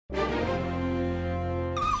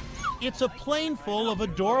It's a plane full of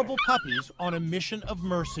adorable puppies on a mission of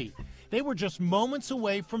mercy. They were just moments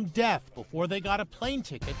away from death before they got a plane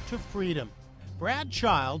ticket to freedom. Brad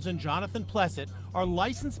Childs and Jonathan Plesset are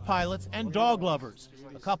licensed pilots and dog lovers.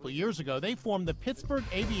 A couple years ago, they formed the Pittsburgh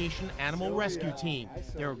Aviation Animal Rescue Team.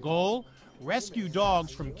 Their goal? Rescue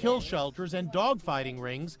dogs from kill shelters and dogfighting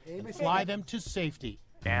rings and fly them to safety.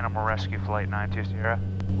 Animal Rescue Flight 92 Sierra.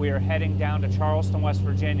 We are heading down to Charleston, West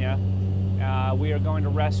Virginia. We are going to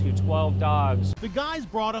rescue 12 dogs. The guys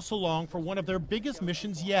brought us along for one of their biggest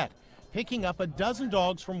missions yet, picking up a dozen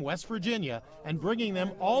dogs from West Virginia and bringing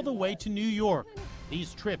them all the way to New York.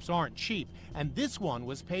 These trips aren't cheap, and this one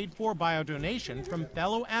was paid for by a donation from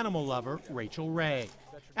fellow animal lover Rachel Ray.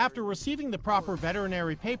 After receiving the proper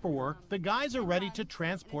veterinary paperwork, the guys are ready to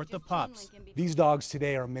transport the pups. These dogs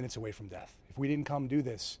today are minutes away from death. If we didn't come do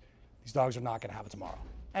this, these dogs are not going to have it tomorrow.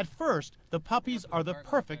 At first, the puppies are the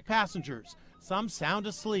perfect passengers. Some sound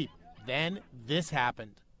asleep. Then this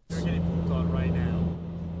happened. They're getting pooped on right now.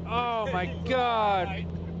 Oh my God!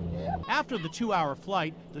 After the 2-hour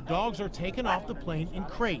flight, the dogs are taken off the plane in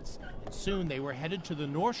crates. And soon they were headed to the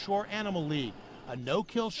North Shore Animal League, a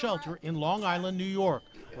no-kill shelter in Long Island, New York,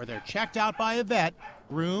 where they're checked out by a vet,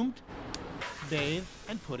 groomed, bathed,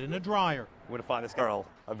 and put in a dryer. We're going to find this girl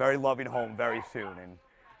a very loving home very soon, and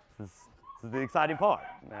this is the exciting part.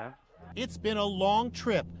 Yeah? It's been a long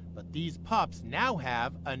trip, but these pups now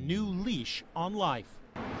have a new leash on life.